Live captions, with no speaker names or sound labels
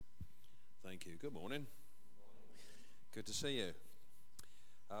Thank you. Good morning. Good to see you.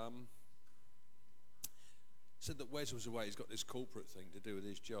 Said that Wes was away. He's got this corporate thing to do with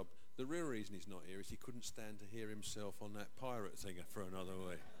his job. The real reason he's not here is he couldn't stand to hear himself on that pirate thing for another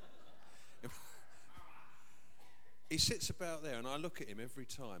week. He sits about there, and I look at him every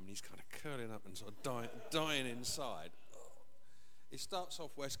time, and he's kind of curling up and sort of dying inside. He starts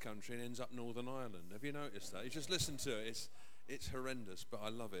off West Country and ends up Northern Ireland. Have you noticed that? You just listen to it. It's horrendous, but I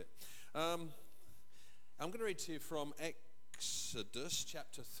love it. I'm going to read to you from Exodus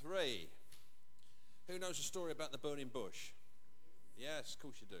chapter 3. Who knows the story about the burning bush? Yes, of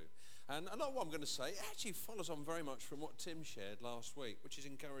course you do. And a lot of what I'm going to say actually follows on very much from what Tim shared last week, which is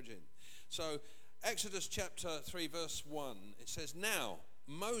encouraging. So, Exodus chapter 3, verse 1, it says, Now,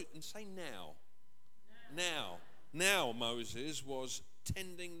 Moses was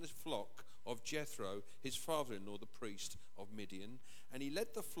tending the flock of Jethro, his father-in-law, the priest of Midian, and he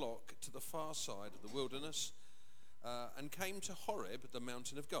led the flock to the far side of the wilderness and came to Horeb, the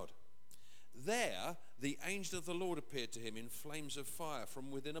mountain of God. There, the angel of the Lord appeared to him in flames of fire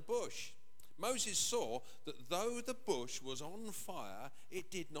from within a bush. Moses saw that though the bush was on fire, it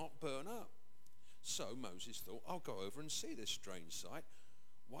did not burn up. So Moses thought, I'll go over and see this strange sight.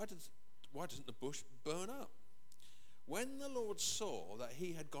 Why doesn't the bush burn up? When the Lord saw that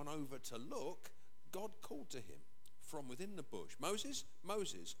he had gone over to look, God called to him from within the bush, Moses,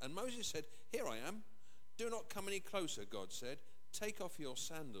 Moses. And Moses said, Here I am. Do not come any closer, God said. Take off your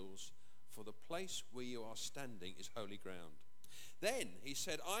sandals, for the place where you are standing is holy ground. Then he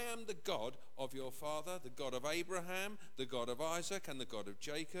said, I am the God of your father, the God of Abraham, the God of Isaac, and the God of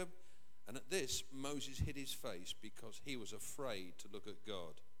Jacob. And at this, Moses hid his face because he was afraid to look at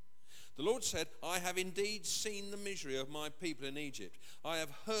God. The Lord said, I have indeed seen the misery of my people in Egypt. I have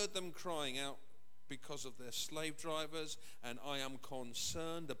heard them crying out because of their slave drivers, and I am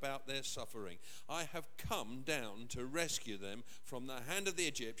concerned about their suffering. I have come down to rescue them from the hand of the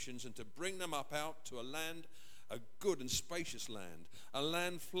Egyptians and to bring them up out to a land, a good and spacious land, a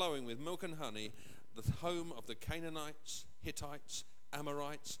land flowing with milk and honey, the home of the Canaanites, Hittites,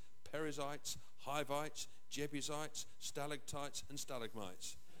 Amorites, Perizzites, Hivites, Jebusites, stalactites, and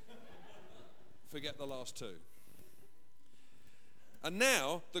stalagmites. Forget the last two. And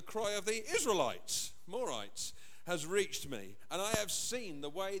now the cry of the Israelites, Morites, has reached me, and I have seen the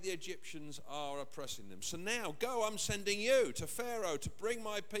way the Egyptians are oppressing them. So now go, I'm sending you to Pharaoh to bring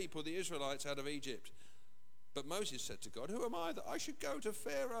my people, the Israelites, out of Egypt. But Moses said to God, Who am I that I should go to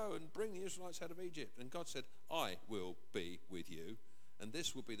Pharaoh and bring the Israelites out of Egypt? And God said, I will be with you, and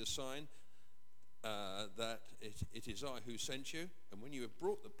this will be the sign that it is I who sent you, and when you have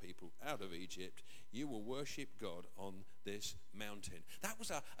brought the people out of Egypt, you will worship God on this mountain. That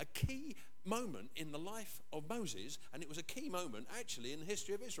was a key moment in the life of Moses, and it was a key moment actually in the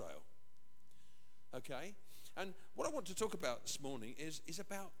history of Israel. Okay? And what I want to talk about this morning is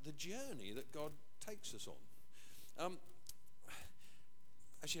about the journey that God takes us on.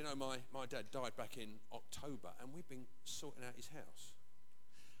 As you know, my dad died back in October, and we've been sorting out his house.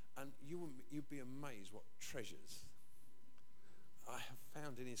 And you'd be amazed what treasures I have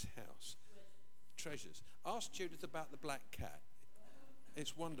found in his house. Treasures. Ask Judith about the black cat.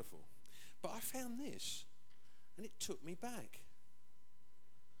 It's wonderful. But I found this, and it took me back.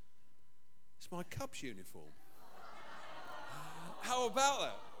 It's my Cubs uniform. How about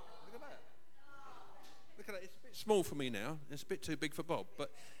that? Look at that. Look at that. It's a bit small for me now. It's a bit too big for Bob.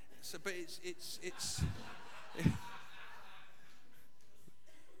 But it's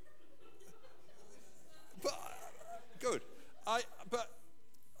good. But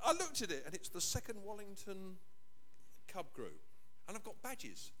I looked at it, and it's the second Wallington Cub group, and I've got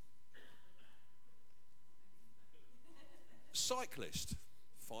badges. Cyclist,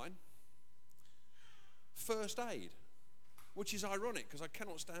 fine. First aid, which is ironic because I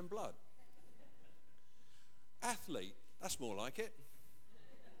cannot stand blood. Athlete, that's more like it.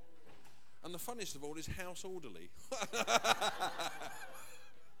 And the funniest of all is house orderly.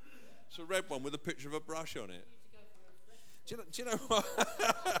 It's a red one with a picture of a brush on it. Do you know what?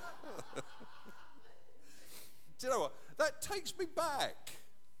 Do you know what? That takes me back.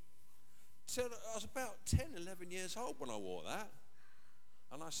 I was about 10, 11 years old when I wore that.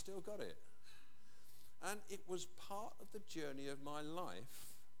 And I still got it. And it was part of the journey of my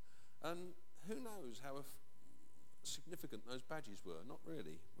life. And who knows how significant those badges were. Not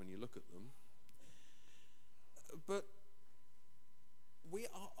really, when you look at them. But we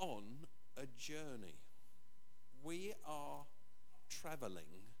are on a journey. We are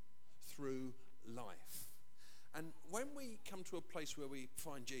traveling through life. And when we come to a place where we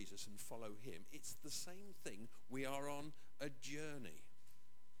find Jesus and follow him, it's the same thing. We are on a journey.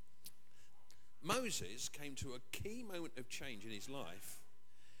 Moses came to a key moment of change in his life,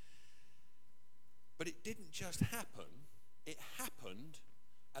 but it didn't just happen. It happened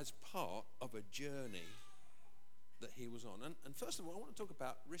as part of a journey that he was on. And first of all, I want to talk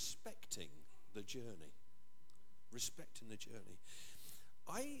about respecting the journey. Respecting the journey.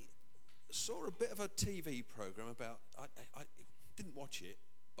 I saw a bit of a TV program about, I didn't watch it,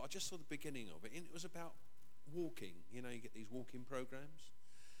 but I just saw the beginning of it, and it was about walking. You know, you get these walking programs,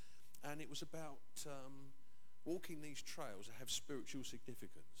 and it was about walking these trails that have spiritual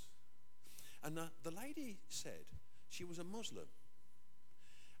significance. And the lady said, she was a Muslim,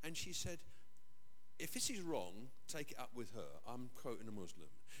 and she said, if this is wrong, take it up with her. I'm quoting a Muslim.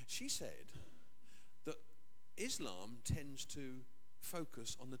 She said that Islam tends to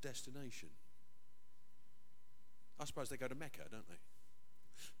focus on the destination. I suppose they go to Mecca, don't they?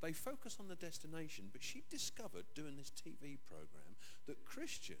 They focus on the destination, but she discovered doing this TV program that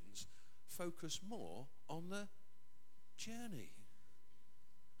Christians focus more on the journey.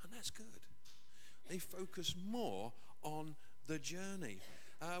 And that's good. They focus more on the journey.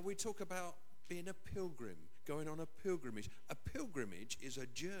 We talk about being a pilgrim, going on a pilgrimage. A pilgrimage is a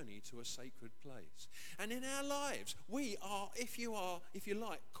journey to a sacred place. And in our lives, we are, if you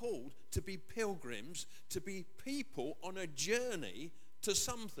like, called to be pilgrims, to be people on a journey to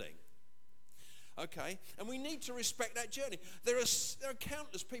something. Okay? And we need to respect that journey. There are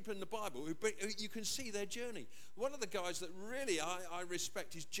countless people in the Bible who you can see their journey. One of the guys that really I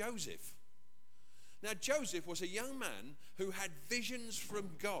respect is Joseph. Now, Joseph was a young man who had visions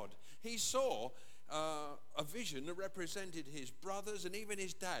from God. He saw a vision that represented his brothers and even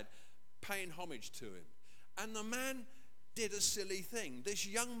his dad paying homage to him. And the man did a silly thing. This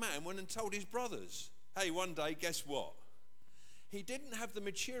young man went and told his brothers, hey, one day, guess what? He didn't have the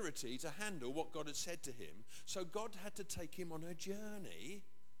maturity to handle what God had said to him, so God had to take him on a journey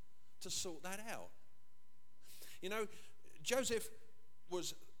to sort that out. You know, Joseph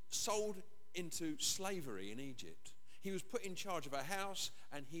was sold into slavery in Egypt. He was put in charge of a house,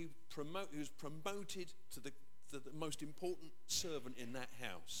 and he was promoted to the most important servant in that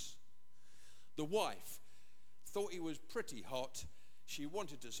house. The wife thought he was pretty hot. She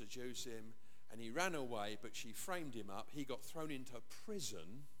wanted to seduce him, and he ran away, but she framed him up. He got thrown into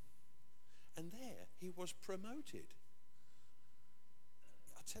prison, and there he was promoted.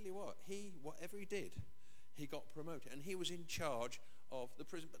 I tell you what, whatever he did, he got promoted, and he was in charge of the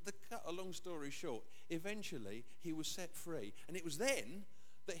prison. But to cut a long story short, eventually he was set free, and it was then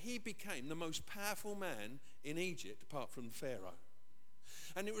that he became the most powerful man in Egypt, apart from Pharaoh.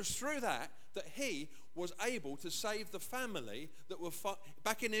 And it was through that he was able to save the family that were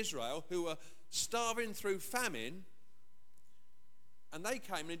back in Israel, who were starving through famine. And they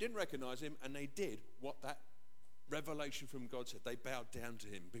came and they didn't recognize him, and they did what that revelation from God said. They bowed down to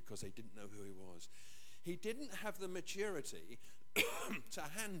him because they didn't know who he was. He didn't have the maturity to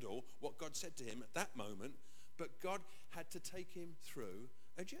handle what God said to him at that moment, but God had to take him through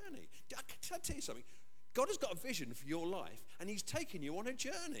a journey. Can I tell you something? God has got a vision for your life, and he's taking you on a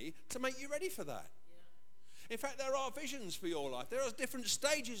journey to make you ready for that. In fact, there are visions for your life. There are different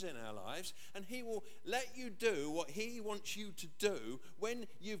stages in our lives, and he will let you do what he wants you to do when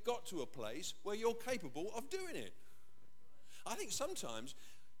you've got to a place where you're capable of doing it. I think sometimes,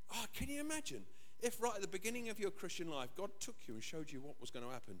 can you imagine if right at the beginning of your Christian life, God took you and showed you what was going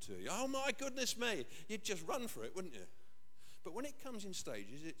to happen to you? Oh my goodness me, you'd just run for it, wouldn't you? But when it comes in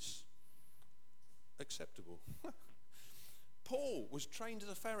stages, it's acceptable. Paul was trained as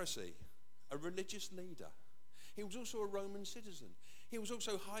a Pharisee, a religious leader. He was also a Roman citizen. He was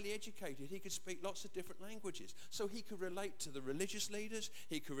also highly educated. He could speak lots of different languages. So he could relate to the religious leaders.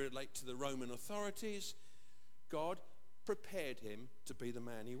 He could relate to the Roman authorities. God prepared him to be the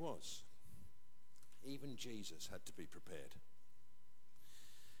man he was. Even Jesus had to be prepared.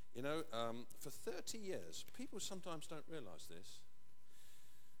 You know, for 30 years, people sometimes don't realize this,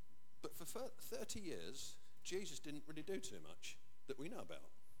 but for 30 years, Jesus didn't really do too much that we know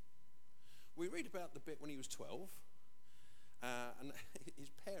about. We read about the bit when he was 12, and his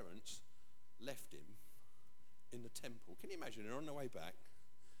parents left him in the temple. Can you imagine? They're on their way back.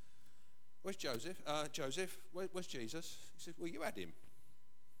 Where's Joseph? Joseph, where's Jesus? He said, well, you had him.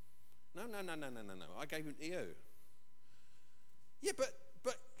 No. I gave him to you. Yeah, but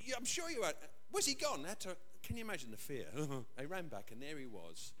I'm sure you had. Where's he gone? Can you imagine the fear? They ran back, and there he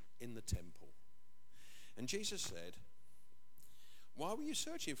was in the temple. And Jesus said, why were you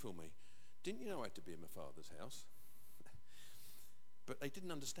searching for me? Didn't you know I had to be in my Father's house? But they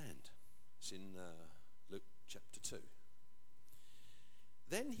didn't understand. It's in Luke chapter 2.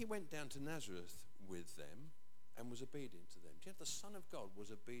 Then he went down to Nazareth with them, and was obedient to them. Do you know the Son of God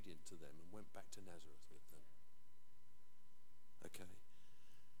was obedient to them and went back to Nazareth with them? Okay.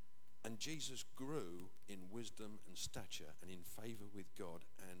 And Jesus grew in wisdom and stature and in favor with God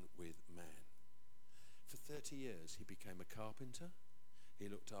and with man. For 30 years he became a carpenter. He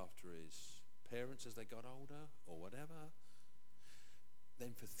looked after his parents as they got older or whatever.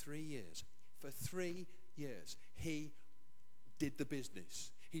 Then for 3 years, he did the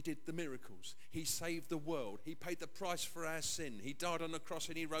business. He did the miracles. He saved the world. He paid the price for our sin. He died on the cross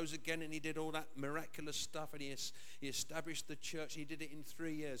and he rose again and he did all that miraculous stuff and he established the church. He did it in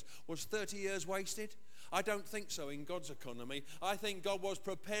 3 years. Was 30 years wasted? I don't think so in God's economy. I think God was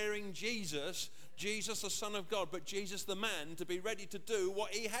preparing Jesus the Son of God, but Jesus the man to be ready to do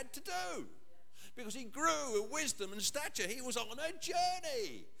what he had to do. Because he grew with wisdom and stature. He was on a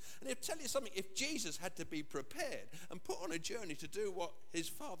journey. And I'll tell you something, if Jesus had to be prepared and put on a journey to do what his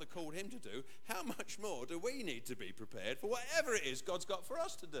Father called him to do, how much more do we need to be prepared for whatever it is God's got for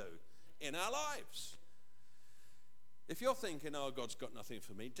us to do in our lives? If you're thinking, oh, God's got nothing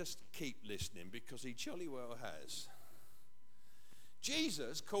for me, just keep listening because he jolly well has.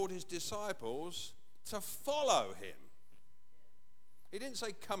 Jesus called his disciples to follow him. He didn't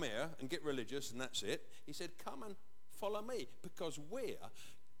say, come here and get religious and that's it. He said, come and follow me because we're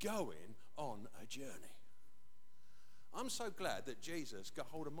going on a journey. I'm so glad that Jesus got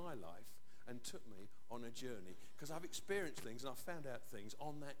hold of my life and took me on a journey because I've experienced things and I've found out things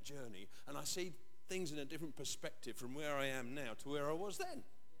on that journey and I see things in a different perspective from where I am now to where I was then.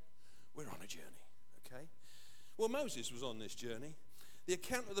 We're on a journey, okay? Well, Moses was on this journey. The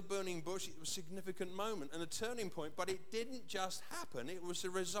account of the burning bush, it was a significant moment and a turning point, but it didn't just happen. It was the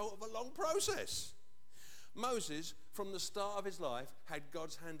result of a long process. Moses, from the start of his life, had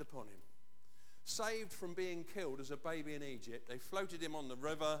God's hand upon him. Saved from being killed as a baby in Egypt, they floated him on the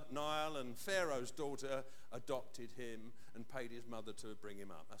river Nile, and Pharaoh's daughter adopted him and paid his mother to bring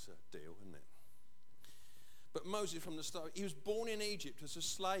him up. That's a deal, isn't it? But Moses, from the start, he was born in Egypt as a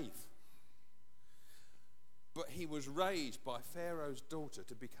slave. But he was raised by Pharaoh's daughter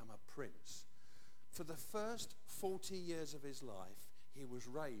to become a prince. For the first 40 years of his life, he was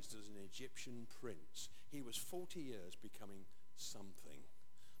raised as an Egyptian prince. He was 40 years becoming something,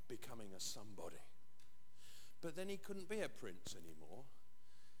 becoming a somebody. But then he couldn't be a prince anymore.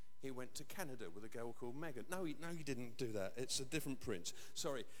 He went to Canada with a girl called Megan. No, he didn't do that. It's a different prince.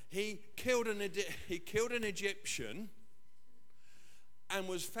 Sorry. He killed an Egyptian and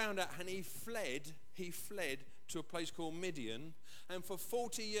was found out, and he fled to a place called Midian, and for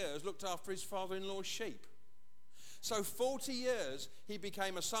 40 years looked after his father-in-law's sheep. So 40 years he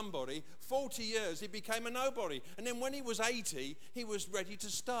became a somebody, 40 years he became a nobody, and then when he was 80, he was ready to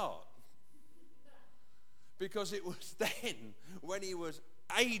start. Because it was then, when he was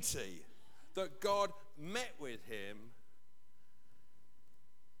 80, that God met with him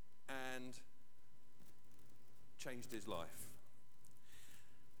and changed his life.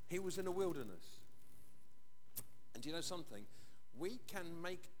 He was in a wilderness. And do you know something? We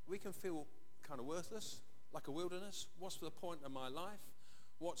can feel kind of worthless, like a wilderness. What's the point of my life?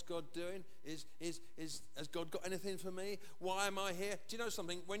 What's God doing? Has God got anything for me? Why am I here? Do you know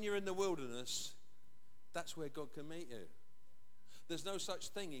something? When you're in the wilderness, that's where God can meet you. There's no such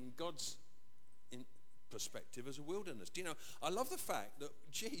thing in God's perspective as a wilderness. Do you know, I love the fact that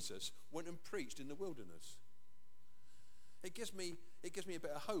Jesus went and preached in the wilderness. It gives me a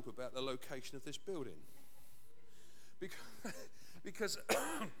bit of hope about the location of this building. Because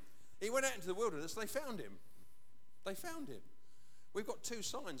he went out into the wilderness, they found him. We've got 2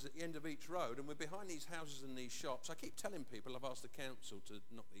 signs at the end of each road, and we're behind these houses and these shops. I keep telling people I've asked the council to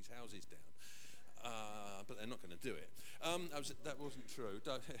knock these houses down, but they're not going to do it. That wasn't true.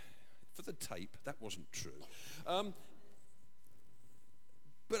 For the tape, that wasn't true. But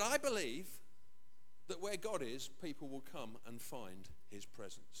I believe that where God is, people will come and find his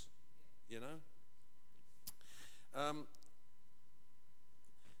presence. You know?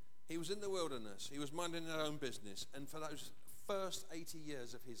 He was in the wilderness. He was minding his own business. And for those first 80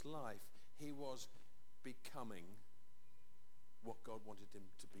 years of his life, he was becoming what God wanted him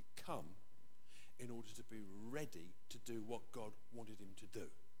to become in order to be ready to do what God wanted him to do.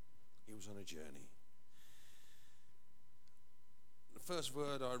 He was on a journey. The first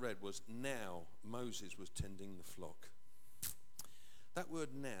word I read was now. Moses was tending the flock. That word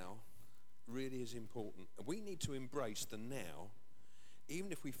now really is important. We need to embrace the now,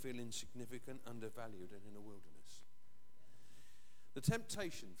 even if we feel insignificant, undervalued, and in a wilderness. The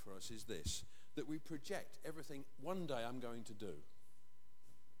temptation for us is this, that we project everything, one day I'm going to do.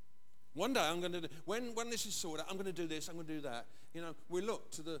 One day I'm going to do, when this is sorted out, I'm going to do this, I'm going to do that. You know, we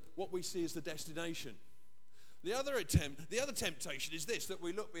look to what we see as the destination. The other temptation is this, that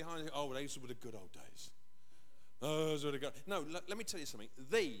we look behind and think, oh, well, these were the good old days. Oh, those were the good. No, let me tell you something.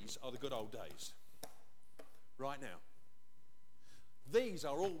 These are the good old days. Right now. These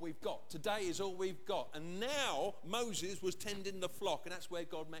are all we've got. Today is all we've got. And now Moses was tending the flock, and that's where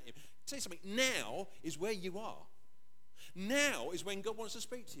God met him. Tell you something. Now is where you are. Now is when God wants to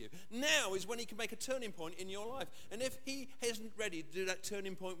speak to you. Now is when he can make a turning point in your life. And if he isn't ready to do that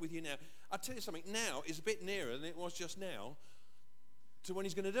turning point with you now, I'll tell you something, now is a bit nearer than it was just now to when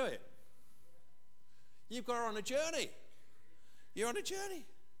he's going to do it. You've got her on a journey. You're on a journey.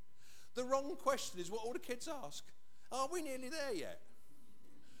 The wrong question is what all the kids ask. Are we nearly there yet?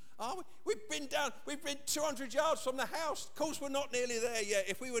 Are we? We've been 200 yards from the house. Of course we're not nearly there yet.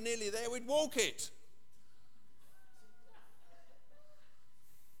 If we were nearly there, we'd walk it.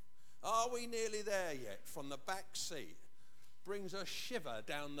 Are we nearly there yet? From the back seat brings a shiver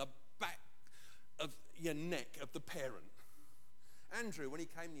down the back of your neck of the parent. Andrew, when he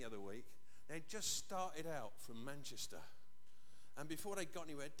came the other week, they just started out from Manchester. And before they got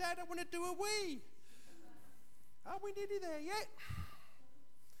anywhere, Dad, I want to do a wee. Are we nearly there yet?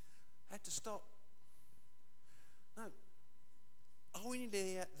 I had to stop. No. Are we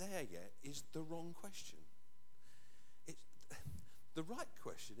nearly there yet is the wrong question. The right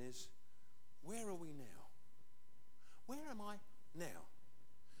question is, where are we now? Where am I now?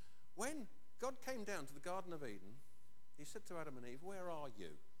 When God came down to the Garden of Eden, he said to Adam and Eve, where are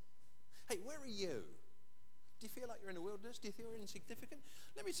you? Hey, where are you? Do you feel like you're in the wilderness? Do you feel you're insignificant?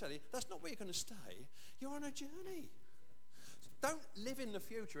 Let me tell you, that's not where you're going to stay. You're on a journey. Don't live in the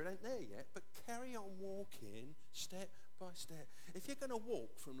future, it ain't there yet, but carry on walking step by step. If you're going to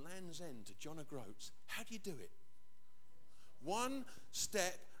walk from Land's End to John O'Groats, how do you do it? One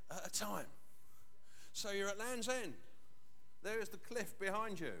step at a time. So you're at Land's End. There is the cliff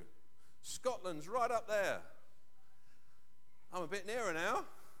behind you. Scotland's right up there. I'm a bit nearer now.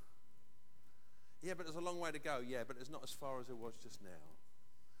 Yeah, but there's a long way to go. Yeah, but it's not as far as it was just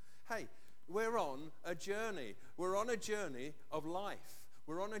now. Hey, we're on a journey. We're on a journey of life.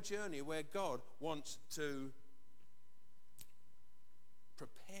 We're on a journey where God wants to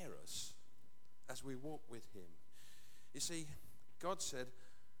prepare us as we walk with him. You see, God said,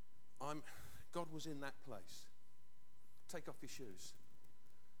 God was in that place. Take off your shoes.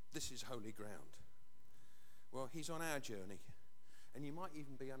 This is holy ground. Well, he's on our journey. And you might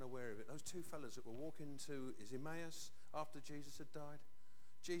even be unaware of it. Those two fellas that were walking to Emmaus after Jesus had died,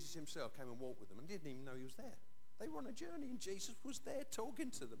 Jesus himself came and walked with them and didn't even know he was there. They were on a journey and Jesus was there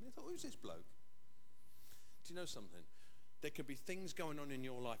talking to them. They thought, who's this bloke? Do you know something? There could be things going on in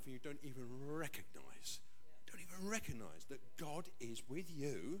your life and you don't even recognize. Don't even recognize that God is with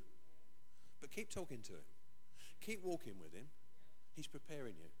you. But keep talking to him. Keep walking with him. He's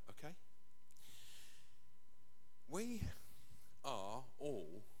preparing you, okay? We are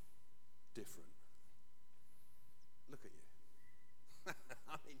all different. Look at you.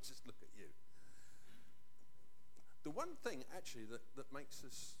 I mean, just look at you. The one thing, actually, that makes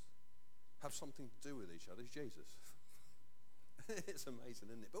us have something to do with each other is Jesus. It's amazing,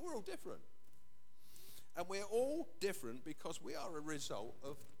 isn't it? But we're all different. And we're all different because we are a result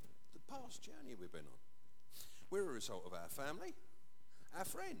of the past journey we've been on. We're a result of our family, our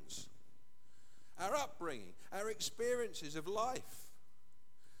friends, our upbringing, our experiences of life.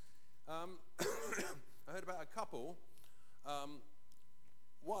 I heard about a couple.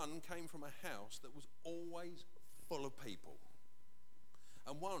 One came from a house that was always full of people.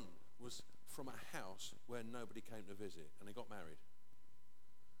 And one was from a house where nobody came to visit, and they got married.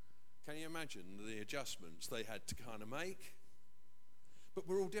 Can you imagine the adjustments they had to kind of make? But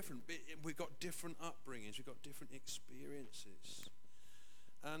we're all different. We've got different upbringings. We've got different experiences.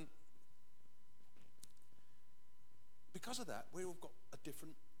 And because of that, we've all got a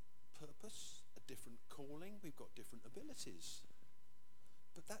different purpose, a different calling. We've got different abilities.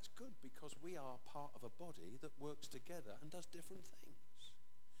 But that's good because we are part of a body that works together and does different things.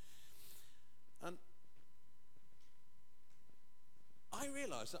 And I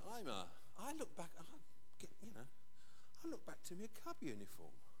realise that I look back to my cub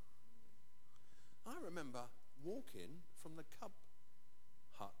uniform. I remember walking from the cub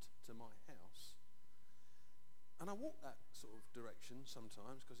hut to my house, and I walk that sort of direction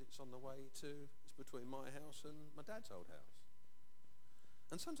sometimes because it's it's between my house and my dad's old house.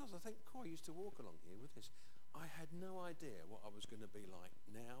 And sometimes I think, I used to walk along here with this. I had no idea what I was going to be like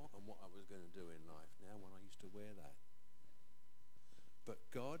now and what I was going to do in life now when I used to wear that. But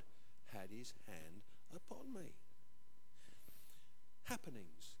God had his hand upon me.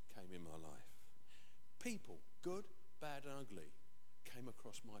 Happenings came in my life. People, good, bad and ugly, came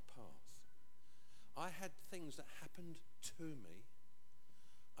across my path. I had things that happened to me,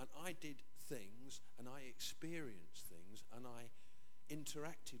 and I did things, and I experienced things, and I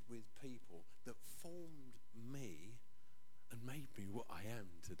interacted with people that formed me and made me what I am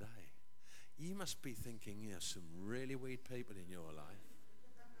today. You must be thinking, some really weird people in your life.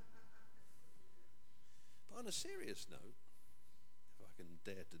 But on a serious note, if I can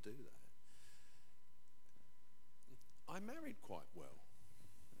dare to do that, I married quite well.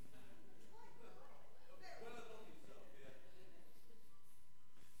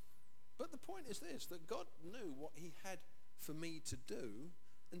 But the point is this, that God knew what he had for me to do,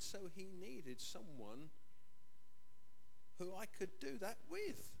 and so he needed someone who I could do that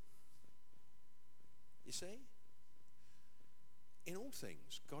with. You see? In all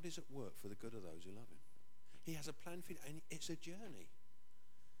things, God is at work for the good of those who love him. He has a plan for you, and it's a journey.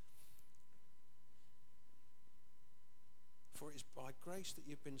 For it is by grace that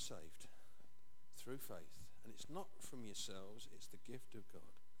you've been saved, through faith. And it's not from yourselves, it's the gift of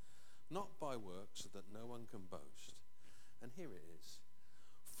God. Not by works, so that no one can boast. And here it is.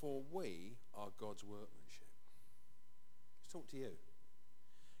 For we are God's workmanship. Let's talk to you.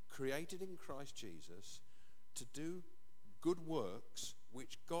 Created in Christ Jesus to do good works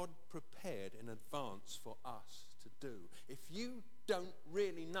which God prepared in advance for us to do. If you don't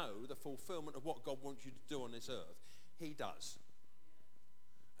really know the fulfillment of what God wants you to do on this earth, he does.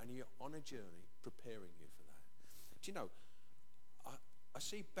 And you're on a journey preparing you for that. Do you know, I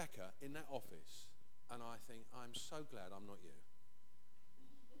see Becca in that office and I think, I'm so glad I'm not you.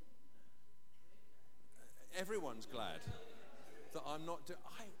 Everyone's glad that I'm not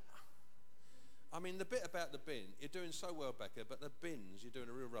I mean, the bit about the bin, you're doing so well, Becca, but the bins, you're doing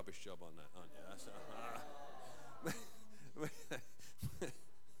a real rubbish job on that, aren't you?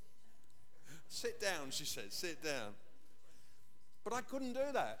 Sit down, she said, sit down. But I couldn't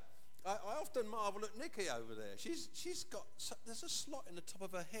do that. I often marvel at Nikki over there. She's got, there's a slot in the top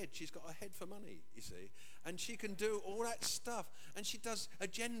of her head. She's got a head for money, you see. And she can do all that stuff. And she does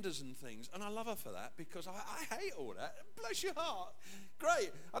agendas and things. And I love her for that because I hate all that. Bless your heart.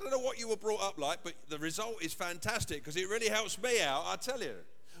 Great. I don't know what you were brought up like, but the result is fantastic because it really helps me out, I tell you.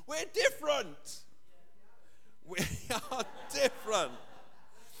 We're different. We are different.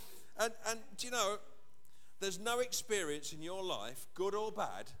 And do you know, there's no experience in your life, good or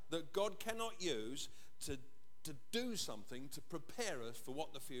bad, that God cannot use to do something to prepare us for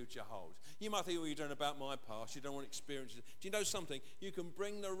what the future holds. You might think, you're doing about my past, you don't want experiences. Do you know something? You can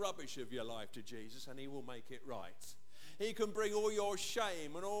bring the rubbish of your life to Jesus and he will make it right. He can bring all your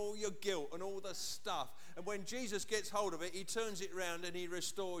shame and all your guilt and all the stuff. And when Jesus gets hold of it, he turns it around and he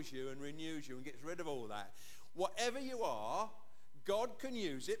restores you and renews you and gets rid of all that. Whatever you are, God can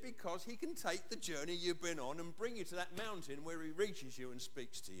use it because he can take the journey you've been on and bring you to that mountain where he reaches you and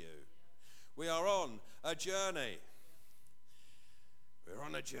speaks to you. We are on a journey. We're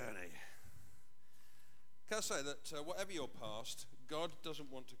on a journey. Can I say that whatever your past, God doesn't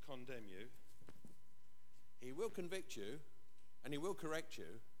want to condemn you. He will convict you and he will correct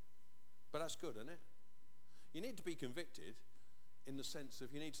you, but that's good, isn't it? You need to be convicted in the sense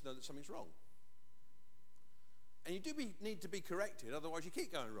of you need to know that something's wrong. And you do need to be corrected, otherwise you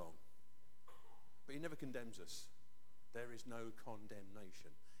keep going wrong. But he never condemns us. There is no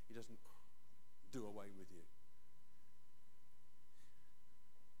condemnation. He doesn't do away with you.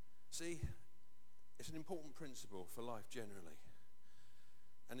 See, it's an important principle for life generally,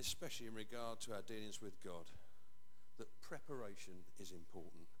 and especially in regard to our dealings with God, that preparation is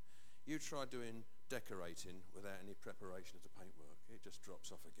important. You try doing decorating without any preparation of the paintwork. It just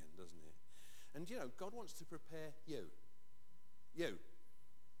drops off again, doesn't it? And you know, God wants to prepare you. You.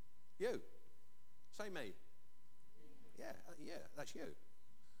 Say me. Yeah, that's you.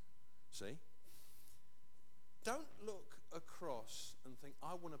 See? Don't look across and think,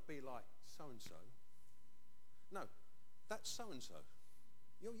 I want to be like so-and-so. No, that's so-and-so.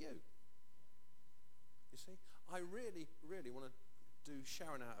 You're you. You see? I really, really want to do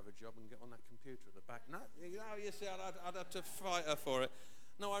Sharon out of a job and get on that computer at the back. No, you see, I'd have to fight her for it.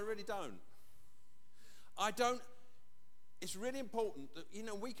 No, I really don't. It's really important that, you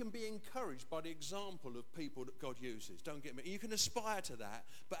know, we can be encouraged by the example of people that God uses. Don't get me. You can aspire to that,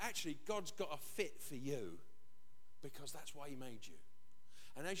 but actually God's got a fit for you because that's why he made you.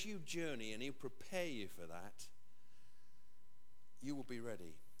 And as you journey and he'll prepare you for that, you will be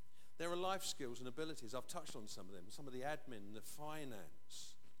ready. There are life skills and abilities. I've touched on some of them. Some of the admin, the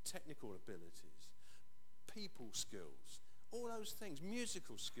finance, technical abilities, people skills, all those things,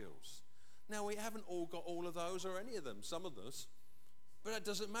 musical skills. Now, we haven't all got all of those or any of them, some of us. But it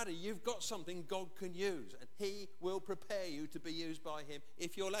doesn't matter. You've got something God can use. And he will prepare you to be used by him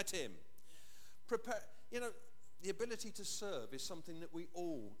if you'll let him. Prepare, the ability to serve is something that we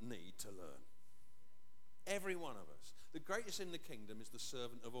all need to learn. Every one of us. The greatest in the kingdom is the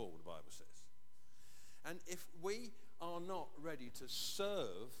servant of all, the Bible says. And if we are not ready to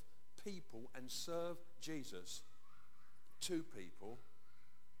serve people and serve Jesus to people,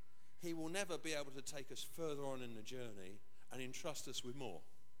 he will never be able to take us further on in the journey and entrust us with more.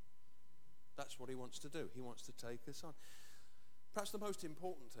 That's what he wants to do. He wants to take us on. Perhaps the most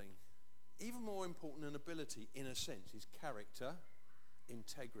important thing, even more important than ability in a sense, is character,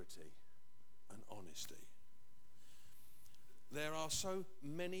 integrity, and honesty. There are so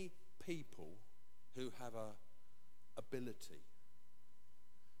many people who have a ability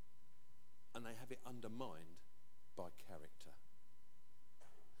and they have it undermined by character.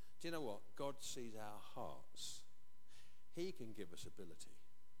 Do you know what? God sees our hearts. He can give us ability,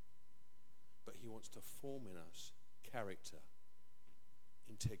 but he wants to form in us character,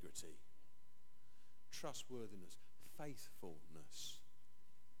 integrity, trustworthiness, faithfulness.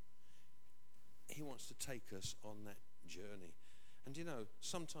 He wants to take us on that journey. And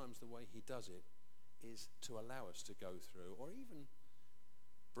sometimes the way he does it is to allow us to go through, or even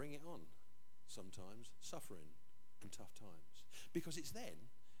bring it on, sometimes suffering and tough times. Because it's then,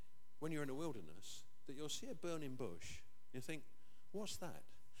 when you're in a wilderness, that you'll see a burning bush. You think, what's that?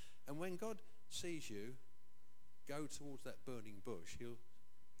 And when God sees you go towards that burning bush,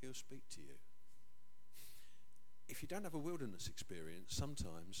 he'll speak to you. If you don't have a wilderness experience,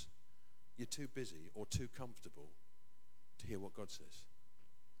 sometimes you're too busy or too comfortable to hear what God says.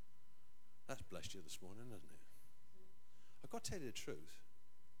 That's blessed you this morning, hasn't it? I've got to tell you the truth.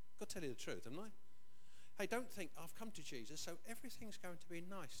 Haven't I? Hey, don't think I've come to Jesus, so everything's going to be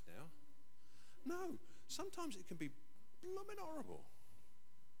nice now. No, sometimes it can be blooming horrible.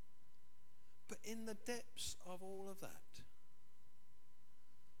 But in the depths of all of that,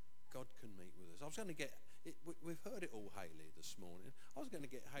 God can meet with us. I was going to get, we've heard it all, Hayley, this morning. I was going to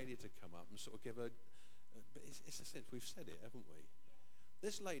get Hayley to come up and sort of give her, but it's a sense, we've said it, haven't we?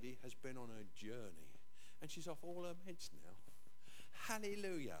 This lady has been on a journey, and she's off all her meds now.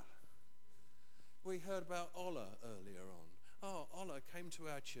 Hallelujah. We heard about Ola earlier on. Oh, Ola came to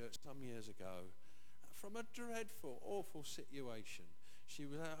our church some years ago from a dreadful, awful situation. She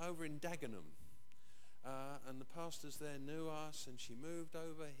was over in Dagenham, and the pastors there knew us, and she moved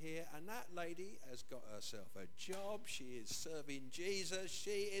over here, and that lady has got herself a job. She is serving Jesus.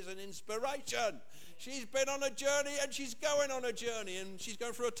 She is an inspiration. She's been on a journey, and she's going on a journey, and she's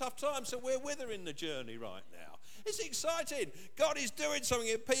going through a tough time, so we're with her in the journey right now. It's exciting. God is doing something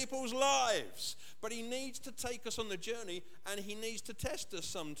in people's lives, but he needs to take us on the journey, and he needs to test us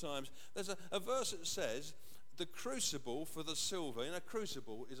sometimes. There's a verse that says, the crucible for the silver. A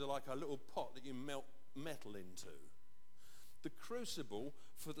crucible is like a little pot that you melt metal into. The crucible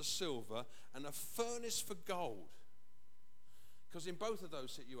for the silver and a furnace for gold. Because in both of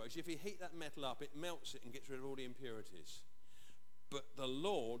those situations, if you heat that metal up, it melts it and gets rid of all the impurities. But the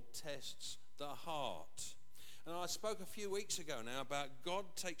Lord tests the heart. And I spoke a few weeks ago now about God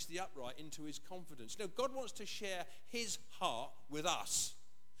takes the upright into his confidence. God wants to share his heart with us.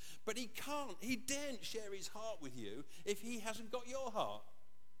 But he daren't share his heart with you if he hasn't got your heart.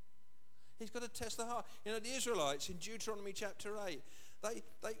 He's got to test the heart. The Israelites in Deuteronomy chapter 8,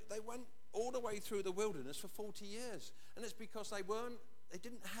 they went all the way through the wilderness for 40 years. And it's because they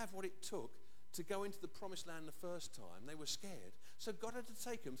didn't have what it took to go into the promised land the first time. They were scared. So God had to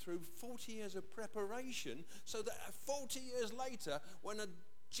take them through 40 years of preparation so that 40 years later, when a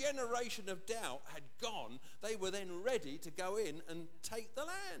generation of doubt had gone, they were then ready to go in and take the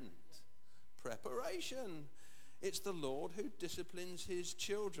land. Preparation. It's the Lord who disciplines his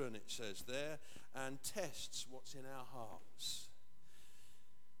children, it says there, and tests what's in our hearts.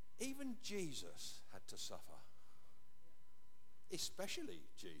 Even Jesus had to suffer. Especially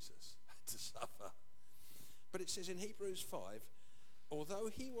Jesus had to suffer. But it says in Hebrews 5, although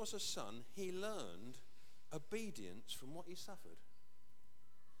he was a son, he learned obedience from what he suffered.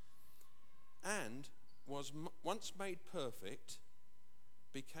 And was once made perfect,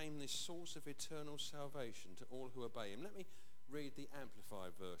 became this source of eternal salvation to all who obey him. Let me read the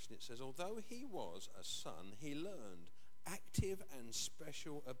Amplified version. It says, although he was a son, he learned active and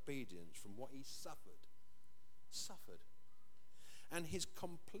special obedience from what he suffered. And his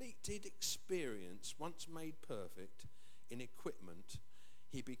completed experience, once made perfect in equipment,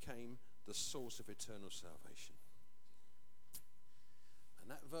 he became the source of eternal salvation. And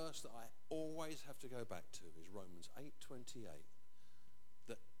that verse that I always have to go back to is Romans 8:28.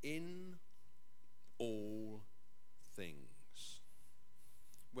 That in all things,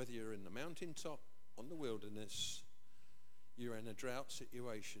 whether you're in the mountaintop, on the wilderness, you're in a drought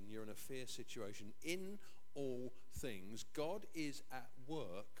situation, you're in a fear situation, in all things, God is at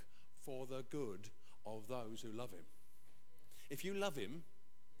work for the good of those who love him. If you love him,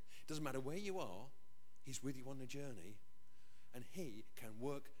 it doesn't matter where you are, he's with you on the journey, and he can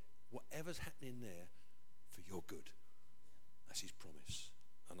work whatever's happening there for your good. That's his promise,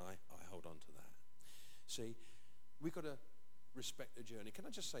 and I hold on to that. See, we've got to respect the journey. Can I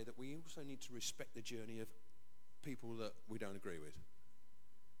just say that we also need to respect the journey of people that we don't agree with?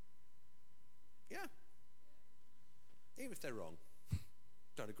 Yeah. Even if they're wrong.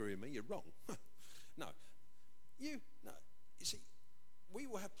 Don't agree with me, you're wrong. No. You see, we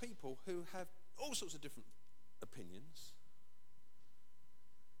will have people who have all sorts of different opinions.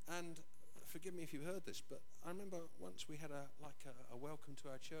 And forgive me if you've heard this, but I remember once we had a welcome to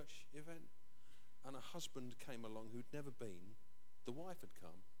our church event, and a husband came along who'd never been. The wife had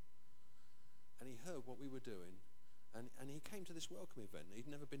come, and he heard what we were doing, and he came to this welcome event he'd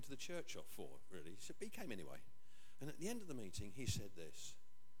never been to the church for, really. But he came anyway. And at the end of the meeting, he said this: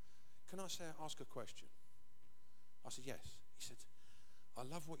 "Can I ask a question?" I said, "Yes." He said, "I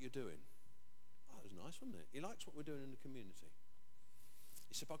love what you're doing." Oh, that was nice, wasn't it? He likes what we're doing in the community.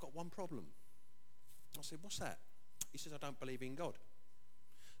 He said, "But I've got one problem." I said, "What's that?" He says, "I don't believe in God."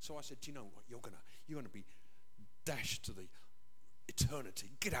 So I said, "Do you know what? You're gonna be dashed to the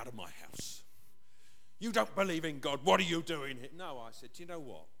eternity. Get out of my house. You don't believe in God. What are you doing here?" No, I said, "Do you know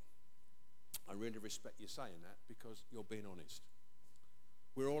what? I really respect you saying that, because you're being honest.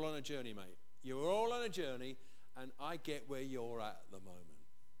 We're all on a journey, mate. You're all on a journey, and I get where you're at the moment.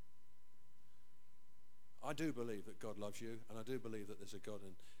 I do believe that God loves you, and I do believe that there's a God,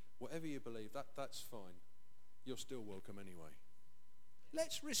 and whatever you believe, that's fine. You're still welcome anyway."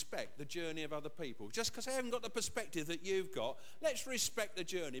 Let's respect the journey of other people. Just because they haven't got the perspective that you've got, let's respect the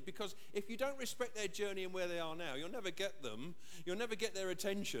journey, because if you don't respect their journey and where they are now, you'll never get them, you'll never get their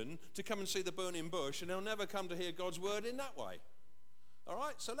attention to come and see the burning bush, and they'll never come to hear God's word in that way. All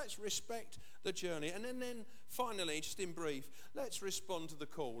right? So let's respect the journey. And then finally, just in brief, let's respond to the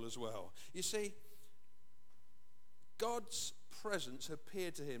call as well. You see, God's presence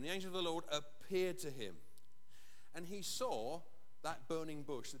appeared to him. The angel of the Lord appeared to him, and he saw that burning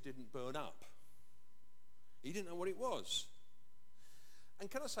bush that didn't burn up. He didn't know what it was. And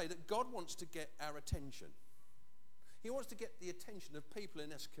can I say that God wants to get our attention? He wants to get the attention of people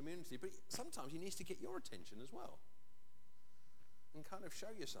in this community, but sometimes he needs to get your attention as well, and kind of show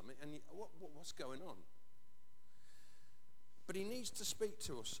you something, and what's going on. But he needs to speak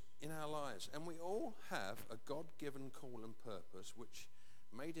to us in our lives, and we all have a God-given call and purpose which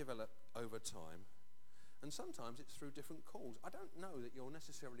may develop over time. And sometimes it's through different calls. I don't know that you're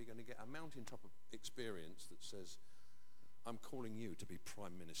necessarily going to get a mountaintop experience that says, "I'm calling you to be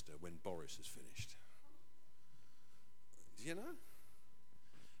Prime Minister when Boris is finished." You know?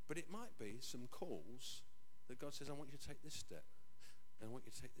 But it might be some calls that God says, "I want you to take this step, and I want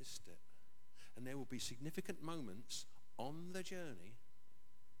you to take this step." And there will be significant moments on the journey.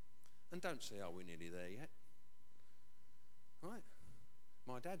 And don't say, "Oh, we're nearly there yet." Right?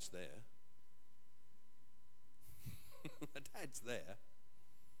 My dad's there. My dad's there,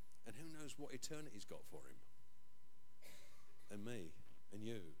 and who knows what eternity's got for him, and me, and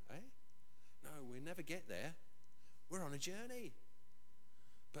you, eh? No, we'll never get there. We're on a journey.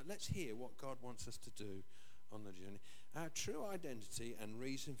 But let's hear what God wants us to do on the journey. Our true identity and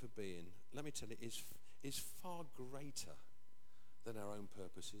reason for being, let me tell you, is far greater than our own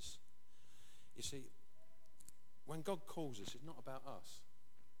purposes. You see, when God calls us, it's not about us.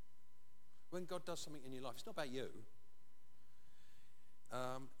 When God does something in your life, it's not about you.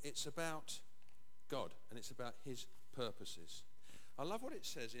 It's about God, and it's about his purposes. I love what it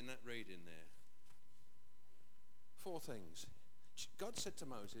says in that reading there. 4 things. God said to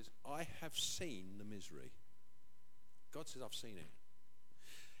Moses, "I have seen the misery." God says, "I've seen it.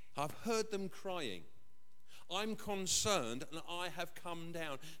 I've heard them crying. I'm concerned, and I have come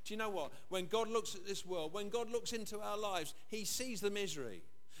down." Do you know what? When God looks at this world, when God looks into our lives, he sees the misery.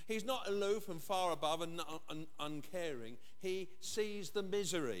 He's not aloof and far above and uncaring. He sees the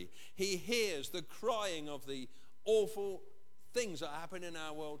misery. He hears the crying of the awful things that are happening in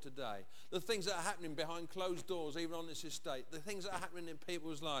our world today. The things that are happening behind closed doors, even on this estate. The things that are happening in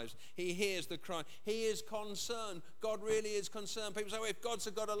people's lives. He hears the cry. He is concerned. God really is concerned. People say, "Well, if God's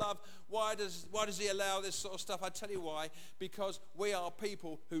a God of love, why does he allow this sort of stuff?" I tell you why. Because we are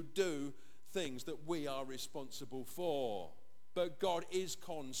people who do things that we are responsible for. But God is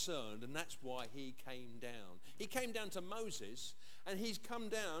concerned, and that's why he came down. He came down to Moses, and he's come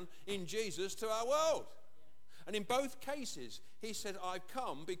down in Jesus to our world. And in both cases, he said, I've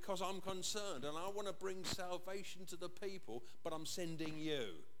come because I'm concerned and I want to bring salvation to the people, but I'm sending you.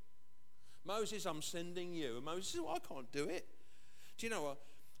 Moses, I'm sending you. And Moses said, well, I can't do it. Do you know what?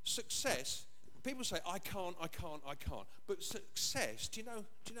 Success, people say, I can't. But success, do you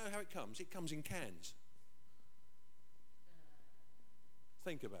know how it comes? It comes in cans.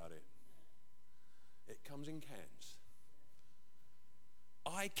 Think about it. It comes in cans.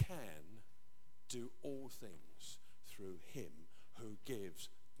 I can do all things through him who gives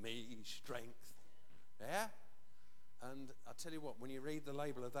me strength. Yeah? And I tell you what, when you read the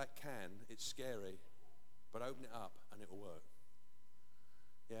label of that can, it's scary. But open it up and it will work.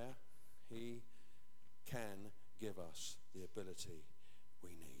 Yeah? He can give us the ability we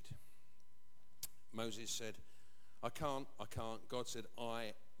need. Moses said, I can't. God said,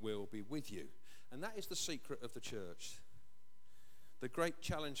 I will be with you. And that is the secret of the church. The great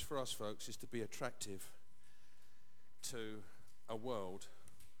challenge for us, folks, is to be attractive to a world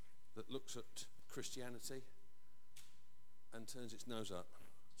that looks at Christianity and turns its nose up,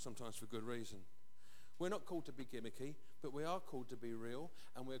 sometimes for good reason. We're not called to be gimmicky, but we are called to be real,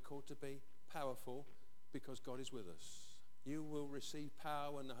 and we're called to be powerful because God is with us. You will receive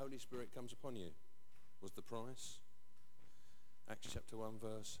power when the Holy Spirit comes upon you, was the promise. Acts chapter 1,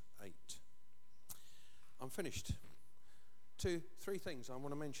 verse 8. I'm finished. 3 things I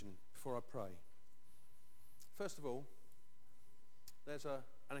want to mention before I pray. First of all, there's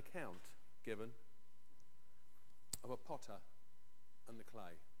an account given of a potter and the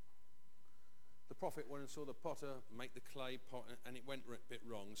clay. The prophet went and saw the potter make the clay pot, and it went a bit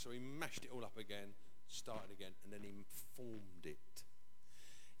wrong, so he mashed it all up again, started again, and then he formed it.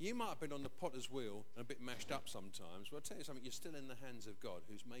 You might have been on the potter's wheel and a bit mashed up sometimes, but I'll tell you something, you're still in the hands of God,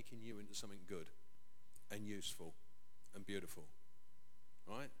 who's making you into something good and useful and beautiful.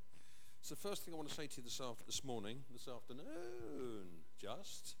 Right? So the first thing I want to say to you this afternoon,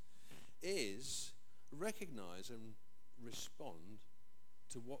 is recognize and respond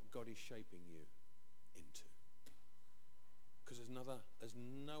to what God is shaping you into. Because there's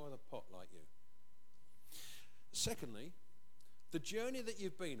no other pot like you. Secondly, the journey that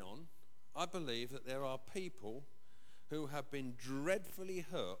you've been on, I believe that there are people who have been dreadfully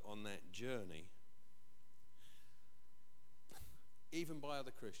hurt on that journey, even by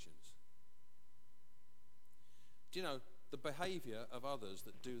other Christians. Do you know, the behavior of others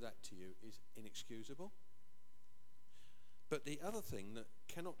that do that to you is inexcusable. But the other thing that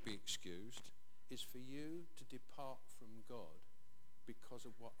cannot be excused is for you to depart from God because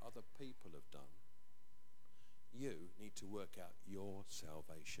of what other people have done. You need to work out your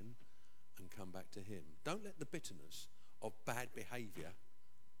salvation and come back to him. Don't let the bitterness of bad behavior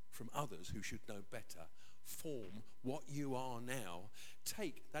from others who should know better form what you are now.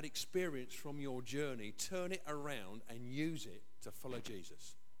 Take that experience from your journey, turn it around and use it to follow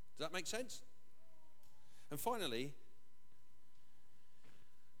Jesus. Does that make sense? And finally,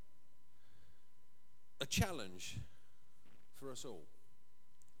 a challenge for us all.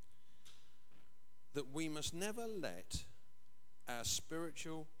 That we must never let our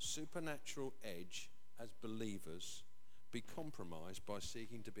spiritual, supernatural edge as believers be compromised by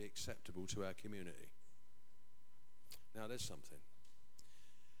seeking to be acceptable to our community. Now there's something.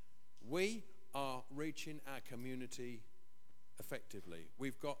 We are reaching our community effectively.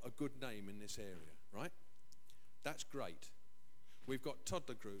 We've got a good name in this area, right? That's great. We've got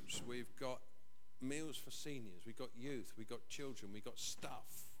toddler groups, we've got meals for seniors, we've got youth, we've got children, we've got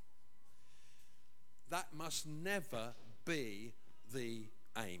stuff. That must never be the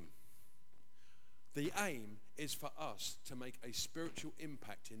aim. The aim is for us to make a spiritual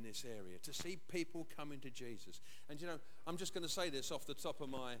impact in this area, to see people come into Jesus. And you know, I'm just going to say this off the top of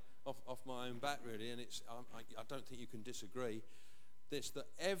my own bat, really, and I don't think you can disagree. That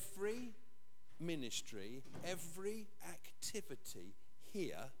every ministry, every activity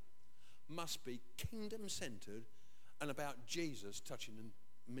here must be kingdom-centered and about Jesus touching and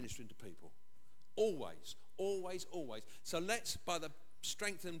ministering to people. Always, always, always. So let's, by the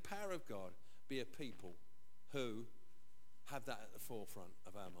strength and power of God, be a people who have that at the forefront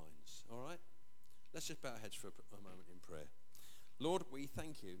of our minds. All right? Let's just bow our heads for a moment in prayer. Lord, we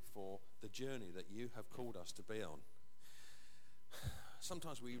thank you for the journey that you have called us to be on.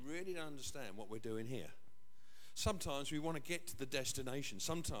 Sometimes we really don't understand what we're doing here. Sometimes we want to get to the destination.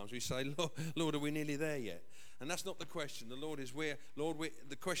 Sometimes we say, Lord, are we nearly there yet? And that's not the question.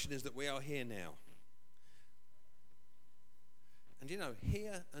 The question is that we are here now. And you know,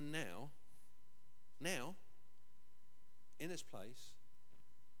 here and now, in this place,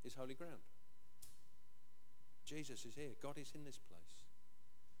 is holy ground. Jesus is here. God is in this place.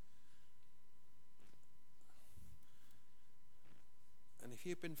 if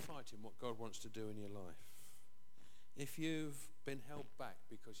you've been fighting what God wants to do in your life, if you've been held back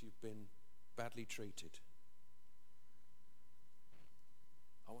because you've been badly treated,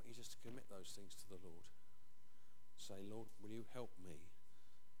 I want you just to commit those things to the Lord. Say, Lord, will you help me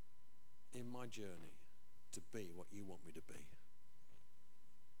in my journey to be what you want me to be?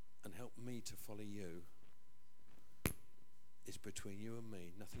 And help me to follow you. It's between you and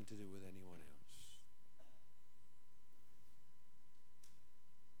me, nothing to do with anyone else.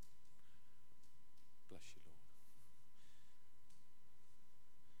 Bless you, Lord.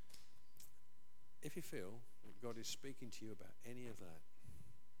 If you feel that God is speaking to you about any of that,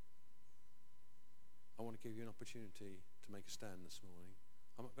 I want to give you an opportunity to make a stand this morning.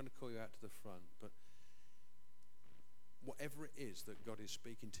 I'm not going to call you out to the front, but whatever it is that God is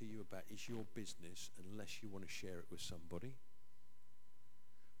speaking to you about is your business unless you want to share it with somebody.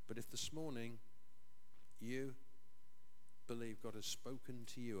 But if this morning you believe God has spoken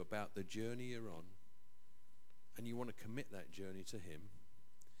to you about the journey you're on and you want to commit that journey to him,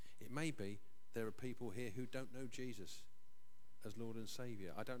 it may be there are people here who don't know Jesus as Lord and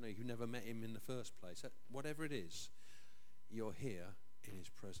Saviour. I don't know, you never met him in the first place. Whatever it is, you're here in his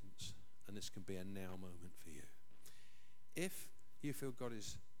presence, and this can be a now moment for you. If you feel God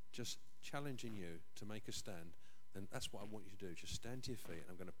is just challenging you to make a stand, then that's what I want you to do. Just stand to your feet,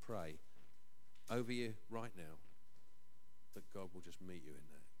 and I'm going to pray over you right now that God will just meet you in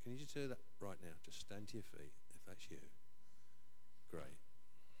that. Can you just do that right now? Just stand to your feet if that's you. Great.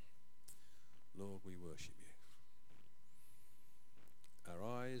 Lord, we worship you.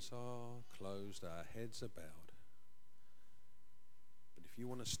 Our eyes are closed, our heads are bowed. But if you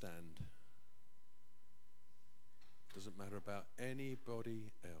want to stand, it doesn't matter about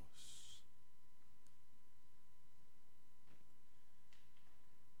anybody else.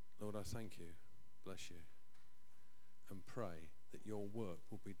 Lord, I thank you, bless you, and pray that your work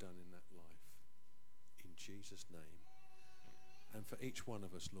will be done in that life. In Jesus' name. And for each one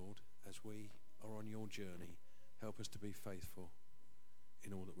of us, Lord, as we are on your journey, help us to be faithful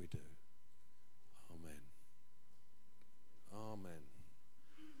in all that we do. Amen. Amen.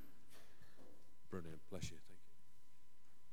 Brilliant. Bless you.